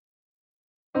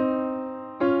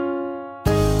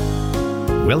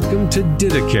Welcome to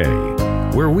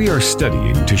Didache, where we are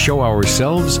studying to show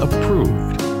ourselves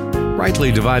approved,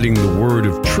 rightly dividing the word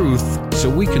of truth so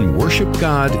we can worship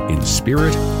God in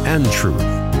spirit and truth,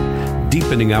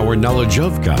 deepening our knowledge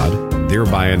of God,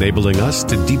 thereby enabling us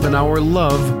to deepen our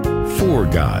love for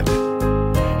God.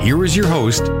 Here is your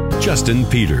host, Justin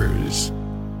Peters.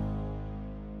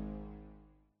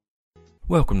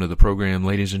 Welcome to the program,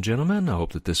 ladies and gentlemen. I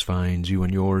hope that this finds you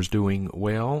and yours doing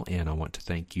well, and I want to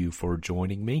thank you for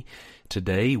joining me.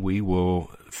 Today we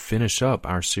will finish up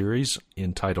our series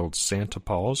entitled Santa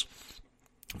Paws,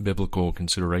 Biblical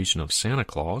Consideration of Santa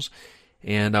Claus,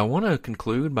 and I want to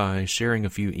conclude by sharing a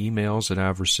few emails that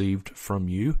I've received from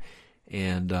you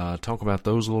and talk about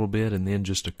those a little bit, and then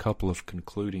just a couple of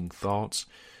concluding thoughts.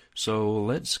 So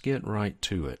let's get right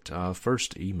to it.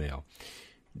 First email.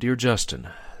 Dear Justin,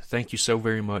 thank you so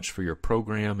very much for your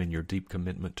program and your deep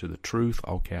commitment to the truth,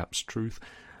 all caps truth.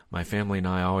 My family and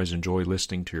I always enjoy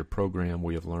listening to your program.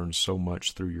 We have learned so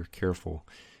much through your careful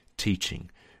teaching.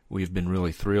 We have been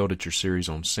really thrilled at your series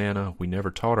on Santa. We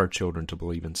never taught our children to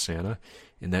believe in Santa,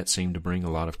 and that seemed to bring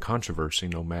a lot of controversy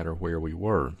no matter where we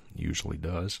were. Usually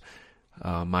does.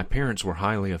 My parents were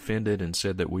highly offended and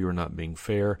said that we were not being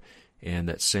fair and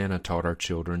that Santa taught our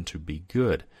children to be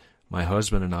good. My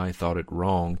husband and I thought it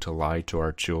wrong to lie to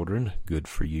our children, good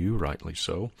for you, rightly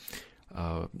so,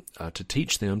 to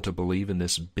teach them to believe in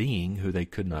this being who they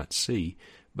could not see,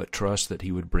 but trust that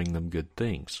he would bring them good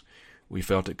things. We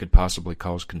felt it could possibly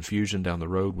cause confusion down the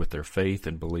road with their faith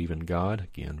and believe in God,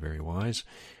 again, very wise.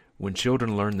 When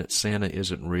children learn that Santa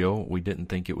isn't real, we didn't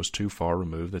think it was too far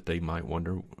removed that they might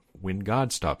wonder when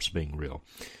God stops being real.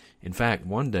 In fact,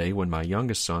 one day when my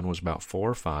youngest son was about 4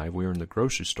 or 5, we were in the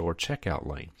grocery store checkout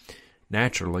lane.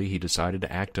 Naturally, he decided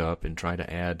to act up and try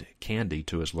to add candy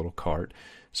to his little cart.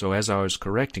 So as I was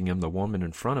correcting him, the woman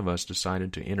in front of us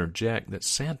decided to interject that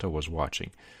Santa was watching.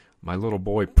 My little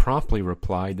boy promptly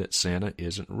replied that Santa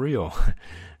isn't real.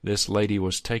 This lady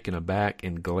was taken aback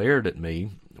and glared at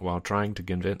me while trying to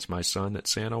convince my son that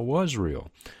Santa was real.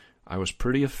 I was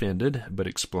pretty offended, but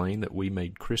explained that we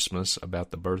made Christmas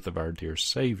about the birth of our dear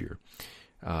Savior.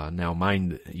 Now,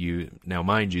 mind you,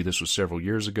 this was several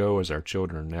years ago, as our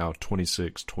children are now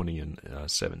 26, 20, and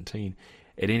 17.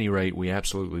 At any rate, we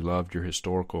absolutely loved your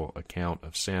historical account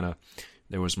of Santa.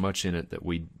 There was much in it that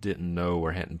we didn't know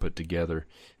or hadn't put together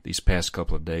these past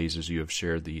couple of days, as you have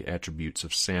shared the attributes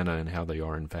of Santa and how they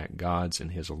are in fact God's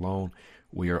and His alone.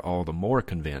 We are all the more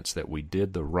convinced that we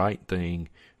did the right thing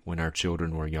when our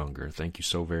children were younger. Thank you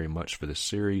so very much for this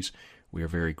series. We are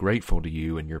very grateful to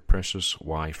you and your precious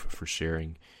wife for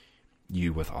sharing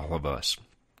you with all of us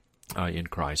in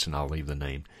Christ, and I'll leave the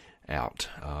name out.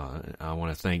 I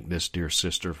want to thank this dear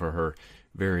sister for her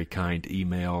very kind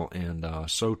email, and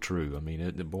so true. I mean,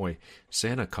 boy,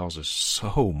 Santa causes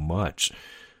so much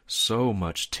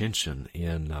tension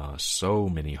in so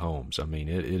many homes. I mean,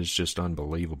 it is just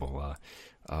unbelievable.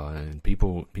 And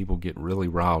people get really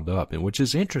riled up, and which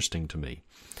is interesting to me,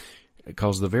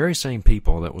 because the very same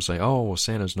people that will say, "Oh, well,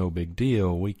 Santa's no big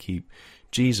deal. We keep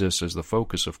Jesus as the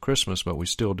focus of Christmas, but we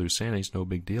still do Santa. He's no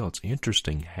big deal." It's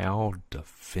interesting how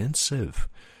defensive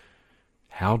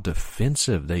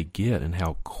they get, and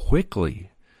how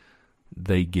quickly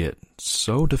they get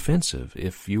so defensive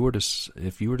if you were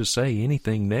to say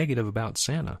anything negative about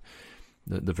Santa.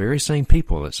 The very same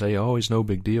people that say, "Oh, he's no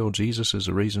big deal. Jesus is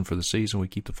the reason for the season. We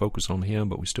keep the focus on him,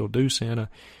 but we still do Santa."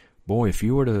 Boy, if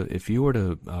you were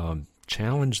to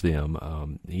challenge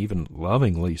them, even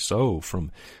lovingly so,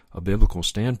 from a biblical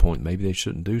standpoint, maybe they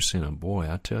shouldn't do Santa. Boy,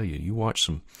 I tell you, you watch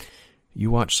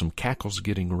some cackles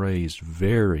getting raised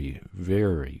very,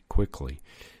 very quickly,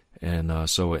 and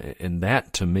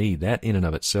that to me, that in and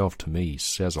of itself to me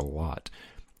says a lot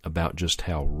about just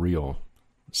how real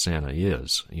Santa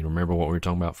is. You remember what we were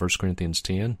talking about, 1 Corinthians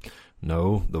 10?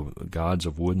 No, the gods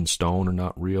of wood and stone are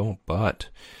not real, but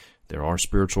there are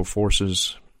spiritual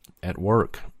forces at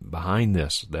work behind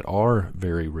this that are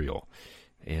very real.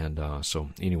 And so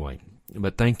anyway,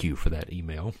 but thank you for that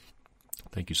email.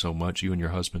 Thank you so much. You and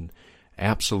your husband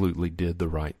absolutely did the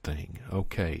right thing.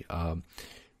 Okay,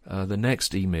 the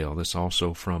next email, this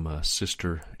also from a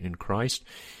sister in Christ.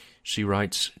 She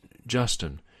writes,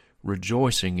 "Justin,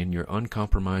 rejoicing in your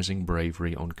uncompromising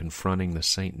bravery on confronting the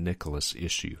St. Nicholas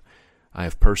issue. I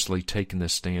have personally taken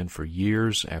this stand for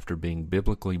years after being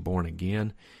biblically born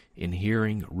again,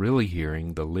 in really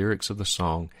hearing the lyrics of the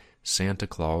song, 'Santa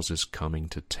Claus is Coming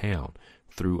to Town,'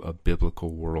 through a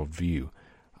biblical worldview.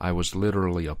 I was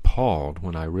literally appalled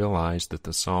when I realized that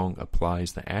the song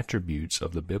applies the attributes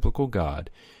of the biblical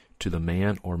God to the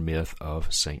man or myth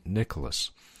of St. Nicholas.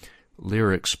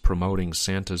 lyrics promoting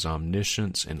Santa's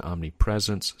omniscience and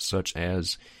omnipresence, such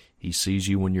as he sees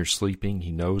you when you're sleeping,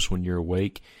 he knows when you're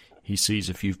awake, he sees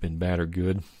if you've been bad or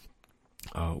good.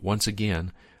 Once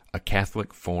again, a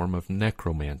Catholic form of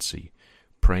necromancy,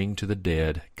 praying to the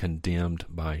dead condemned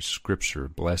by Scripture.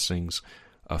 Blessings,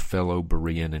 a fellow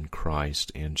Berean in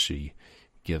Christ, and she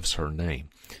gives her name.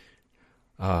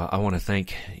 I want to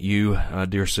thank you,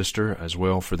 dear sister, as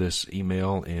well for this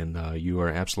email, and you are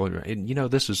absolutely right.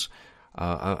 And this is,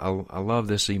 I love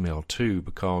this email too,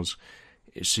 because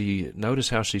notice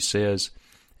how she says,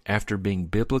 after being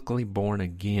biblically born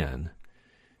again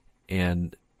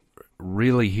and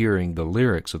really hearing the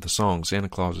lyrics of the song Santa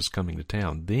Claus is Coming to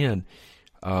Town, then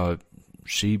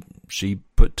she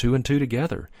put two and two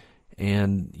together,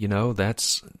 and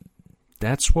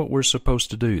that's what we're supposed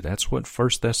to do. That's what 1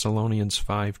 Thessalonians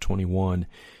 5:21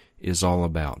 is all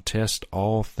about. Test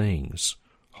all things,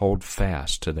 hold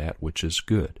fast to that which is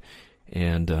good.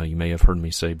 And you may have heard me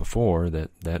say before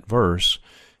that verse,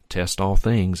 test all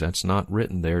things, that's not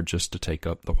written there just to take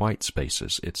up the white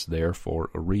spaces. It's there for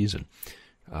a reason.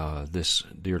 This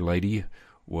dear lady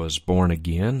was born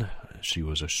again. She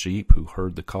was a sheep who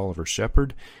heard the call of her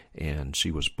shepherd, and she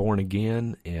was born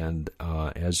again, and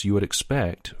as you would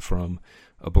expect from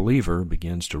a believer,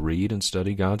 begins to read and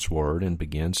study God's Word and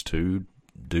begins to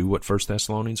do what 1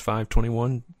 Thessalonians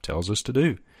 5:21 tells us to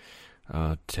do.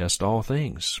 Test all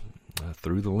things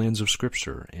through the lens of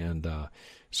Scripture. And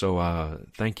so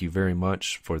thank you very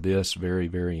much for this. Very,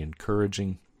 very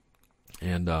encouraging.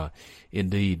 And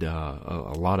indeed,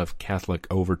 a lot of Catholic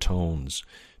overtones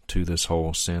to this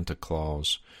whole Santa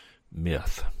Claus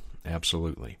myth.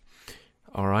 Absolutely.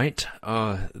 All right.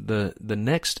 The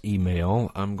next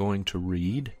email I'm going to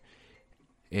read,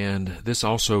 and this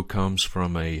also comes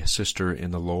from a sister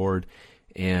in the Lord,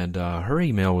 and her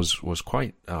email was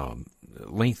quite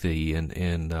lengthy,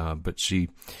 but she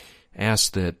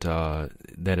asked that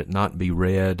it not be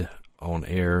read on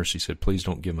air. She said, please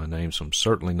don't give my name, so I'm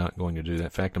certainly not going to do that. In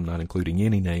fact, I'm not including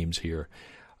any names here.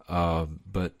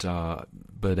 But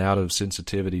out of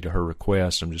sensitivity to her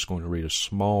request, I'm just going to read a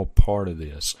small part of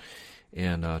this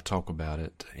and talk about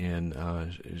it. And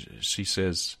she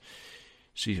says,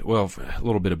 a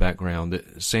little bit of background,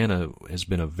 that Santa has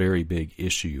been a very big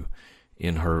issue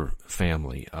in her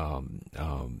family,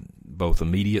 both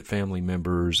immediate family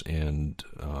members and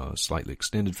slightly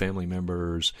extended family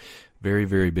members. Very,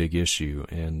 very big issue.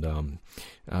 And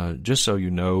just so you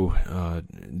know,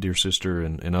 dear sister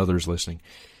and others listening,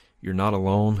 you're not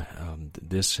alone.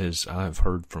 I've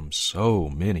heard from so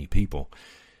many people,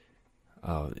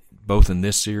 both in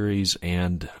this series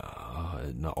and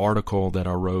in the article that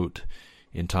I wrote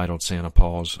entitled Santa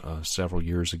Paws several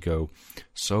years ago.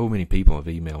 So many people have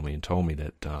emailed me and told me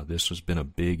that this has been a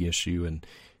big issue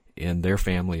in their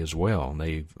family as well.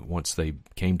 And once they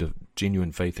came to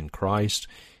genuine faith in Christ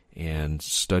and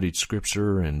studied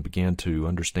Scripture and began to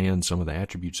understand some of the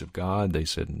attributes of God, they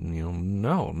said,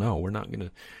 no, we're not going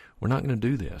to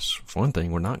do this. For one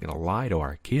thing, we're not going to lie to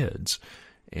our kids,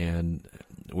 and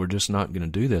we're just not going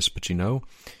to do this. But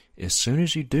as soon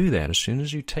as you do that, as soon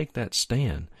as you take that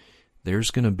stand,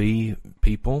 there's going to be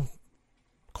people,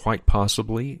 quite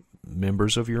possibly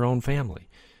members of your own family,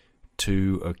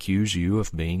 to accuse you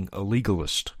of being a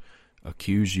legalist,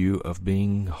 accuse you of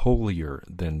being holier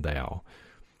than thou,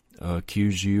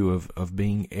 accuse you of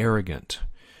being arrogant.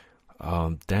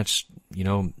 That's,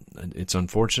 it's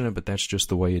unfortunate, but that's just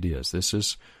the way it is. This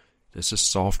is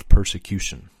soft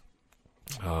persecution.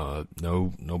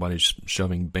 Nobody's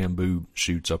shoving bamboo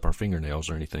shoots up our fingernails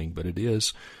or anything, but it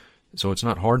is. So it's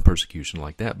not hard persecution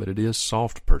like that, but it is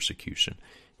soft persecution.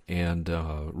 And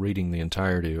reading the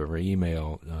entirety of her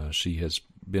email, she has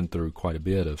been through quite a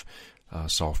bit of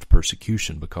soft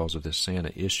persecution because of this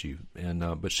Santa issue. And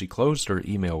but she closed her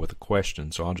email with a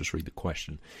question, so I'll just read the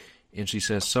question. And she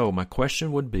says, so my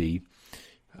question would be,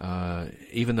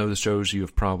 even though the shows you're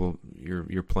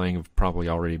playing have probably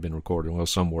already been recorded, well,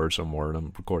 somewhere, and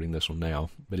I'm recording this one now.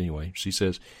 But anyway, she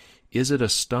says, is it a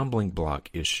stumbling block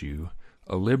issue,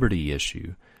 a liberty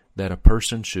issue, that a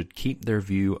person should keep their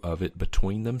view of it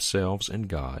between themselves and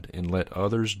God and let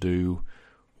others do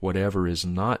whatever is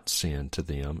not sin to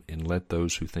them, and let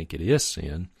those who think it is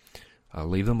sin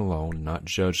leave them alone and not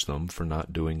judge them for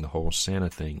not doing the whole Santa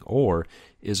thing? Or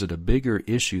is it a bigger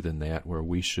issue than that where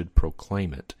we should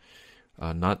proclaim it?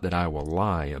 Not that I will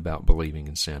lie about believing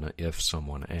in Santa if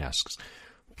someone asks.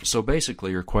 So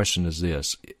basically your question is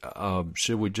this,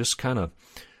 should we just kind of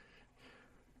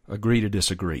agree to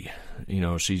disagree?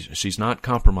 She's not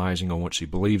compromising on what she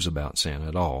believes about Santa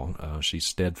at all. She's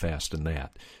steadfast in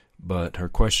that. But her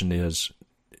question is,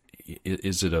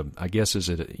 is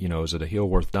it a hill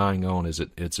worth dying on? Is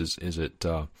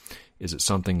it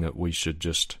something that we should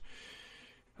just,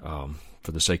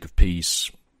 for the sake of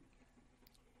peace,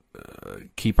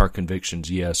 keep our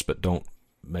convictions? Yes, but don't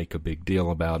make a big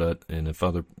deal about it. And if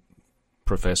other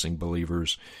professing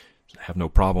believers have no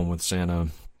problem with Santa,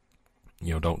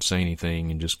 don't say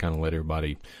anything and just kind of let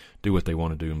everybody do what they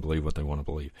want to do and believe what they want to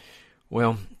believe.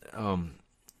 Well,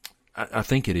 I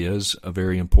think it is a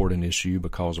very important issue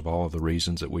because of all of the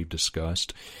reasons that we've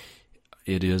discussed.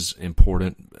 It is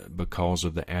important because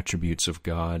of the attributes of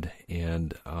God,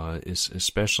 and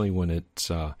especially when it's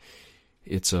a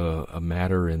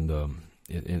matter in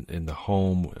the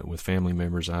home with family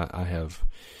members. I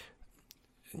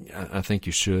think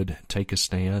you should take a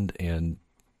stand and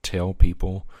tell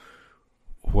people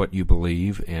what you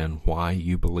believe and why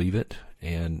you believe it,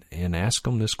 and ask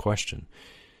them this question.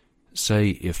 Say,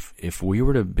 if we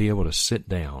were to be able to sit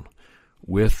down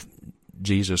with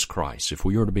Jesus Christ, if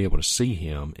we were to be able to see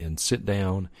Him and sit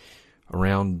down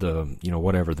around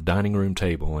the dining room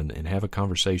table and have a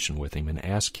conversation with Him and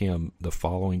ask Him the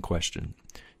following question: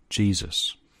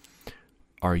 Jesus,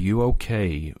 are you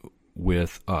okay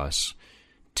with us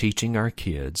teaching our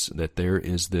kids that there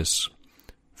is this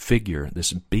figure,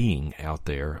 this being out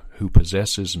there who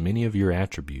possesses many of your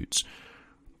attributes?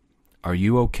 Are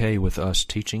you okay with us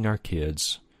teaching our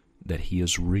kids that He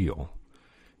is real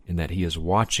and that He is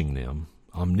watching them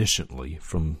omnisciently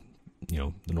from,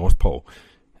 the North Pole,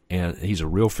 and He's a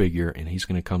real figure and He's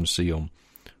going to come see them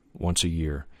once a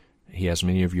year? He has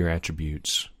many of your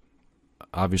attributes.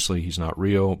 Obviously, He's not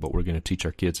real, but we're going to teach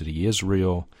our kids that He is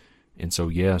real. And so,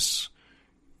 yes,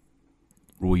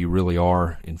 we really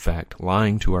are, in fact,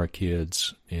 lying to our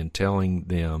kids and telling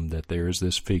them that there is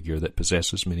this figure that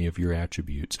possesses many of your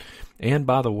attributes. And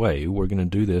by the way, we're going to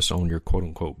do this on your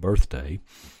quote-unquote birthday,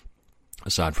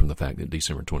 aside from the fact that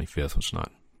December 25th was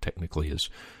not technically His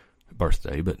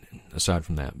birthday, but aside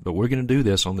from that. But we're going to do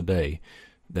this on the day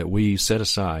that we set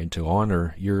aside to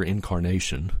honor your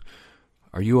incarnation.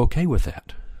 Are you okay with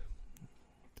that?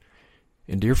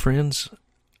 And dear friends,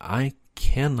 I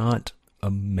cannot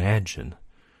imagine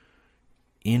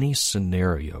any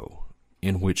scenario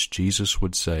in which Jesus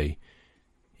would say,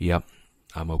 yep,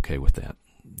 I'm okay with that.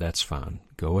 That's fine.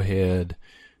 Go ahead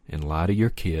and lie to your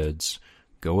kids.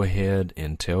 Go ahead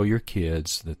and tell your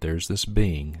kids that there's this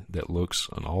being that looks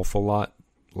an awful lot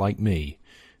like me,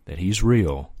 that He's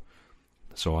real.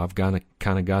 So I've kind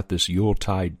of got this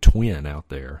Yuletide twin out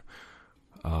there.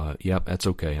 Yep, that's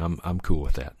okay. I'm cool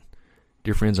with that.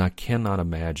 Dear friends, I cannot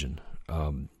imagine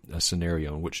a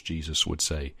scenario in which Jesus would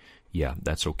say, yeah,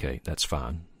 that's okay. That's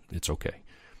fine. It's okay.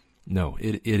 No,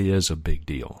 it is a big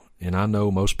deal. And I know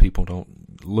most people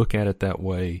don't look at it that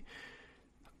way.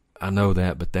 I know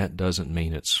that, but that doesn't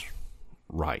mean it's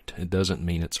right. It doesn't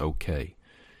mean it's okay.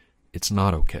 It's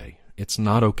not okay. It's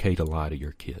not okay to lie to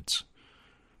your kids.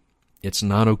 It's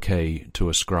not okay to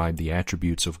ascribe the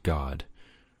attributes of God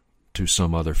to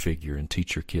some other figure and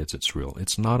teach your kids it's real.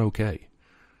 It's not okay.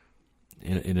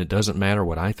 And it doesn't matter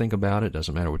what I think about it. It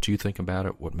doesn't matter what you think about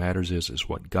it. What matters is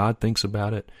what God thinks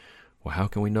about it. Well, how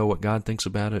can we know what God thinks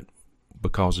about it?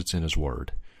 Because it's in His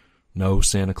Word. No,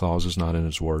 Santa Claus is not in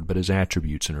His Word, but His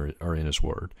attributes are in His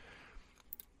Word.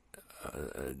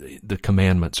 The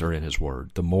commandments are in His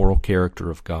Word. The moral character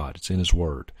of God, it's in His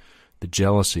Word. The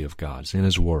jealousy of God is in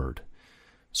His Word.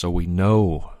 So we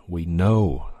know. We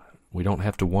don't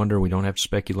have to wonder. We don't have to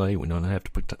speculate. We don't have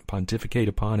to pontificate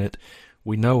upon it.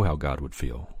 We know how God would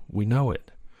feel. We know it.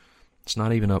 It's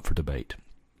not even up for debate.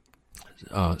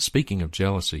 Speaking of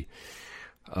jealousy,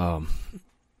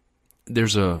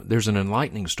 there's an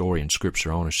enlightening story in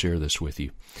Scripture. I want to share this with you.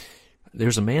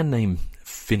 There's a man named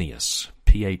Phineas,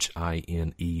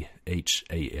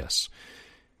 Phinehas.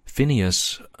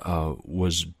 Phineas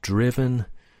was driven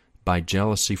by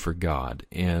jealousy for God,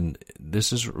 and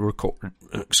this is recorded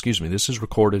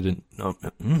in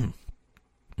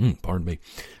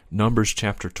Numbers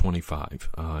chapter 25.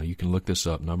 You can look this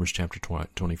up, Numbers chapter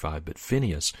 25. But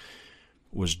Phineas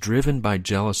was driven by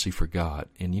jealousy for God,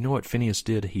 and you know what Phineas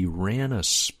did? He ran a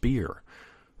spear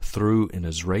through an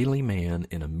Israeli man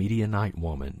and a Midianite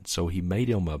woman. So he made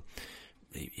him a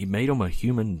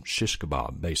human shish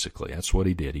kebab, basically. That's what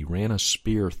he did. He ran a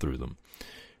spear through them,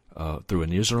 through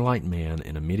an Israelite man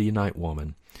and a Midianite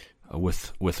woman,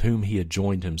 with whom he had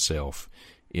joined himself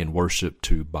in worship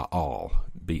to Baal,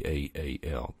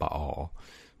 B-A-A-L, Baal,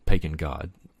 pagan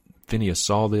god. Phineas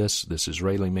saw this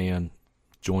Israeli man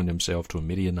joined himself to a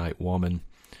Midianite woman,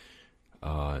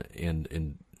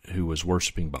 and who was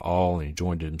worshiping Baal, and he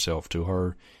joined himself to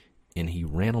her, and he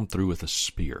ran them through with a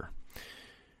spear.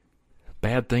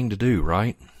 Bad thing to do,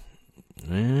 right?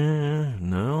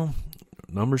 No.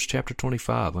 Numbers chapter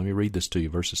 25. Let me read this to you,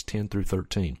 verses 10 through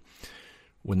 13.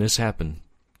 When this happened,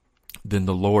 then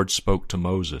the Lord spoke to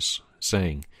Moses,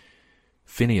 saying,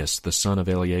 Phinehas, the son of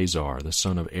Eleazar, the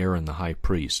son of Aaron the high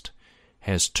priest,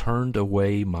 has turned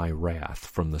away my wrath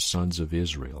from the sons of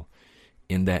Israel,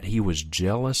 in that he was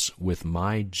jealous with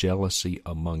my jealousy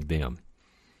among them,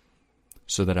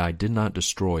 so that I did not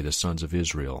destroy the sons of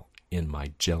Israel in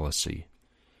my jealousy.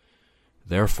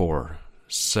 Therefore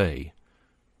say,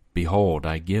 Behold,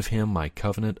 I give him my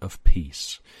covenant of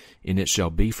peace, and it shall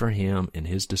be for him and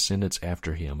his descendants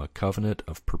after him a covenant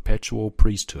of perpetual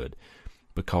priesthood,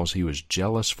 because he was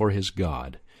jealous for his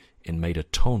God and made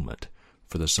atonement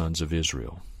for the sons of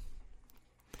Israel.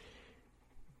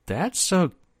 That's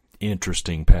an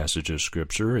interesting passage of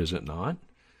Scripture, is it not?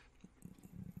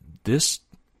 This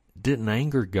didn't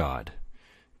anger God.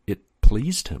 It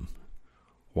pleased him.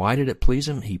 Why did it please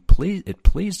him? It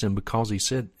pleased him because he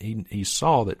said he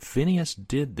saw that Phinehas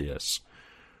did this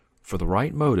for the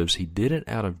right motives. He did it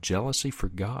out of jealousy for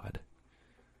God.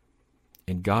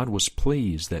 And God was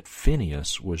pleased that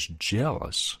Phinehas was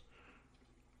jealous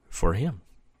for him.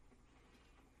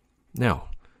 Now,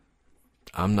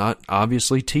 I'm not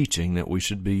obviously teaching that we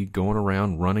should be going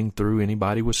around running through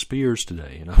anybody with spears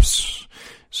today, and I'm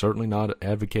certainly not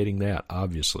advocating that,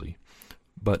 obviously.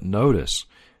 But notice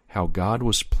how God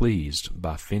was pleased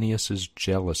by Phinehas'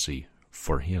 jealousy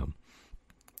for him.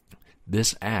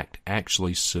 This act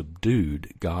actually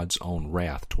subdued God's own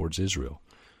wrath towards Israel.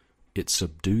 It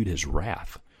subdued his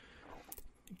wrath.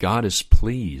 God is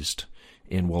pleased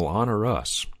and will honor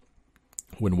us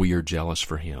when we are jealous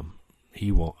for him. He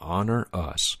will honor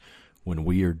us when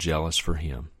we are jealous for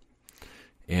him.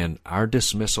 And our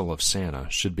dismissal of Santa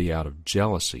should be out of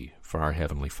jealousy for our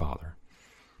Heavenly Father.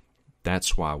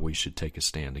 That's why we should take a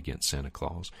stand against Santa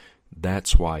Claus.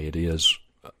 That's why it is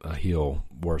a hill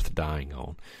worth dying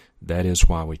on. That is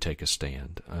why we take a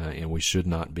stand, and we should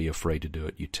not be afraid to do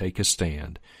it. You take a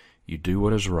stand, you do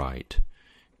what is right,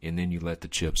 and then you let the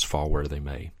chips fall where they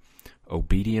may.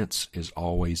 Obedience is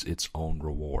always its own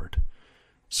reward.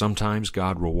 Sometimes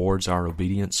God rewards our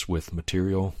obedience with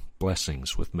material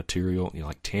blessings, with material,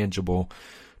 like tangible,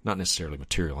 not necessarily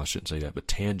material, I shouldn't say that, but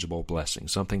tangible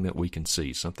blessings, something that we can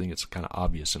see, something that's kind of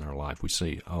obvious in our life. We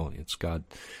see, oh, it's God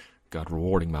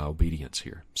rewarding my obedience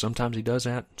here. Sometimes he does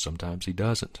that, sometimes he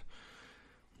doesn't.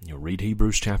 Read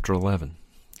Hebrews chapter 11.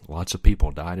 Lots of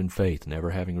people died in faith, never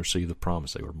having received the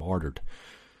promise. They were martyred.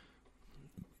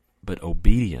 But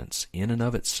obedience in and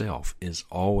of itself is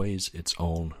always its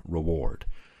own reward.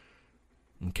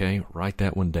 Okay, write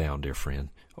that one down, dear friend.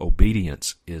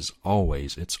 Obedience is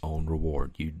always its own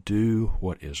reward. You do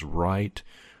what is right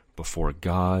before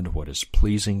God, what is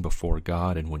pleasing before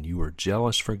God, and when you are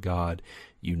jealous for God,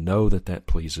 you know that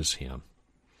pleases him.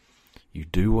 You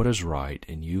do what is right,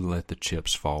 and you let the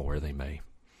chips fall where they may.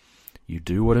 You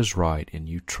do what is right, and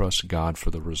you trust God for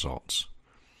the results.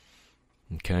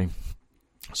 Okay?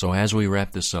 So as we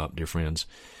wrap this up, dear friends,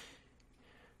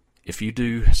 if you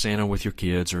do Santa with your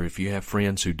kids, or if you have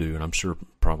friends who do, and I'm sure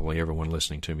probably everyone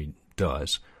listening to me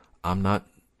does, I'm not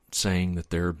saying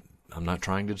that I'm not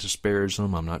trying to disparage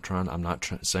them. I'm not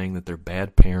saying that they're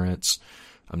bad parents.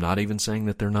 I'm not even saying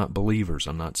that they're not believers.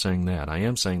 I'm not saying that. I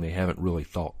am saying they haven't really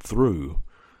thought through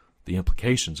the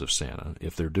implications of Santa.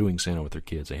 If they're doing Santa with their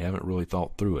kids, they haven't really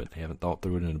thought through it. They haven't thought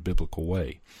through it in a biblical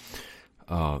way.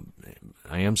 I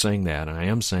am saying that, and I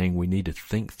am saying we need to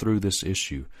think through this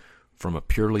issue from a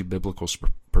purely biblical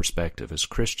perspective. As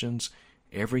Christians,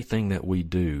 everything that we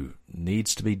do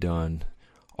needs to be done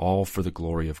all for the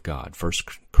glory of God. 1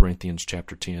 Corinthians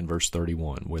chapter 10, verse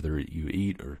 31, whether you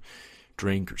eat or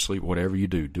drink or sleep, whatever you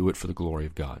do it for the glory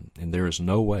of God. And there is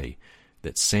no way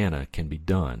that Santa can be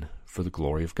done for the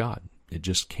glory of God. It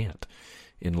just can't.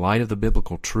 In light of the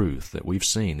biblical truth that we've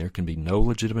seen, there can be no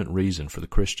legitimate reason for the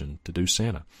Christian to do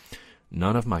Santa.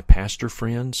 None of my pastor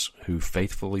friends who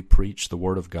faithfully preach the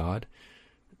Word of God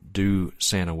do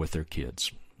Santa with their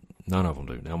kids. None of them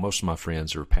do. Now, most of my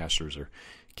friends are pastors, or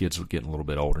kids are getting a little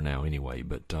bit older now anyway,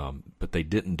 but they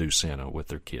didn't do Santa with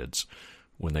their kids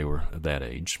when they were that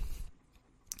age.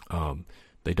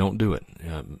 They don't do it.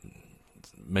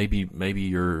 Maybe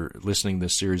you're listening to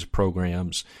this series of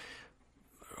programs,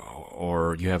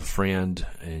 or you have a friend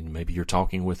and maybe you're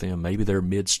talking with them. Maybe they're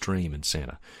midstream in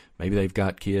Santa. Maybe they've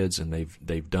got kids and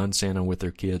they've done Santa with their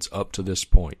kids up to this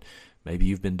point. Maybe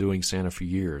you've been doing Santa for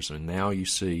years, and now you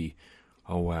see,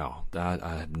 oh wow,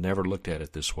 I've never looked at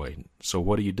it this way. So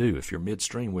what do you do? If you're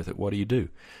midstream with it, what do you do?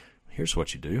 Here's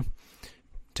what you do.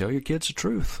 Tell your kids the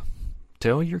truth.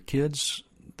 Tell your kids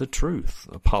the truth.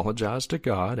 Apologize to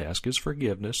God. Ask his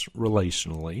forgiveness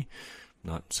relationally.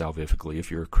 not salvifically.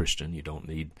 If you're a Christian, you don't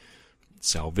need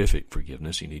salvific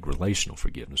forgiveness. You need relational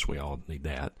forgiveness. We all need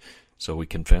that. So we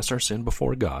confess our sin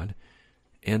before God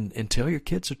and tell your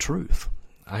kids the truth.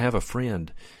 I have a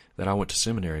friend that I went to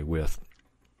seminary with,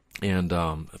 and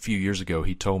a few years ago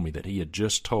he told me that he had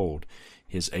just told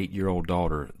his 8-year-old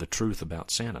daughter the truth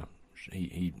about Santa.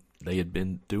 They had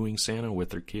been doing Santa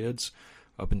with their kids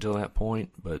up until that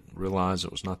point, but realized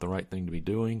it was not the right thing to be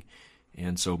doing.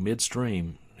 And so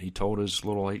midstream, he told his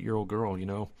little 8-year-old girl,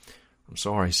 I'm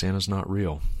sorry, Santa's not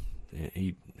real.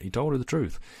 He told her the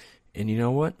truth. And you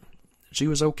know what? She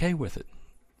was okay with it.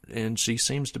 And she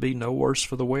seems to be no worse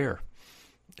for the wear.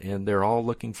 And they're all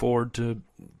looking forward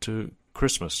to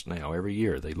Christmas now. Every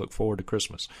year they look forward to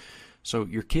Christmas. So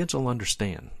your kids will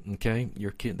understand, okay?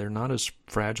 They're not as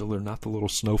fragile. They're not the little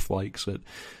snowflakes that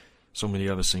so many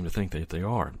of us seem to think that they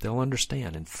are. They'll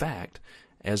understand. In fact,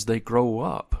 as they grow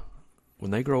up,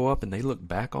 when they grow up and they look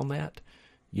back on that,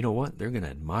 you know what? They're going to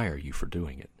admire you for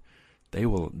doing it. They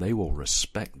will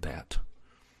respect that.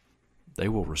 They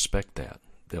will respect that.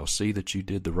 They'll see that you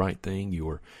did the right thing. You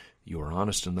were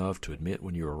honest enough to admit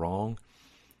when you were wrong,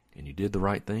 and you did the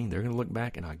right thing. They're going to look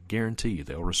back, and I guarantee you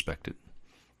they'll respect it.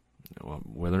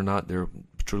 Whether or not they're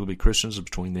truly be Christians is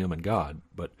between them and God,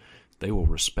 but they will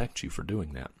respect you for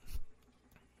doing that.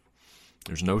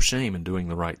 There's no shame in doing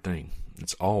the right thing.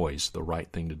 It's always the right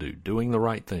thing to do. Doing the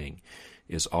right thing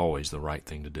is always the right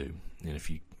thing to do. And if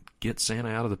you get Santa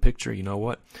out of the picture, you know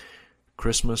what?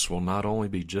 Christmas will not only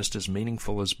be just as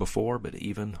meaningful as before, but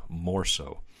even more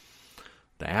so.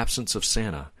 The absence of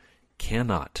Santa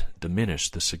cannot diminish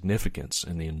the significance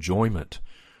and the enjoyment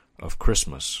of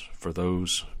Christmas for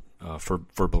those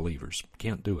for believers.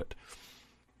 Can't do it.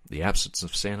 The absence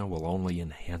of Santa will only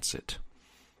enhance it.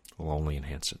 All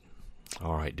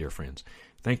right, dear friends.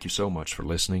 Thank you so much for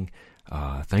listening.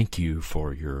 Thank you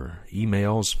for your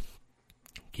emails.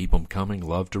 Keep them coming.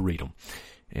 Love to read them.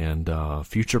 And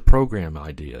future program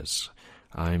ideas.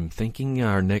 I'm thinking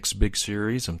our next big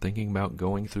series, I'm thinking about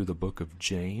going through the book of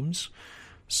James.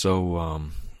 So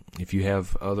if you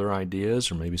have other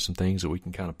ideas or maybe some things that we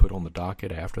can kind of put on the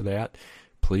docket after that,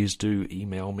 please do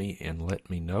email me and let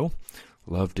me know.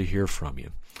 Love to hear from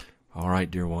you. All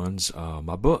right, dear ones,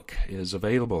 my book is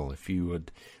available if you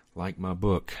would like my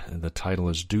book. The title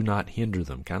is Do Not Hinder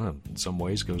Them. Kind of in some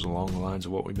ways goes along the lines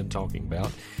of what we've been talking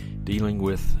about, dealing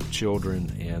with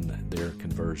children and their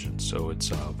conversion. So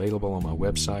it's available on my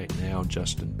website now,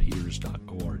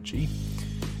 justinpeters.org.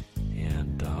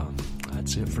 And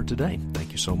that's it for today.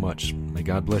 Thank you so much. May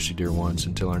God bless you, dear ones.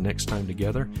 Until our next time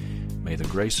together, may the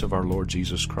grace of our Lord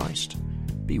Jesus Christ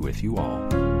be with you all.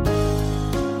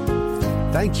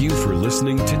 Thank you for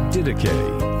listening to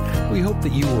Didache. We hope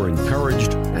that you were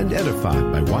encouraged and edified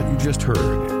by what you just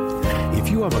heard. If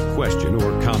you have a question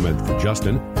or comment for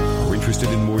Justin, are interested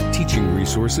in more teaching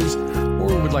resources,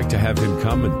 or would like to have him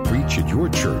come and preach at your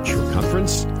church or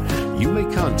conference, you may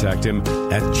contact him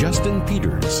at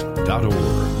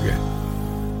justinpeters.org.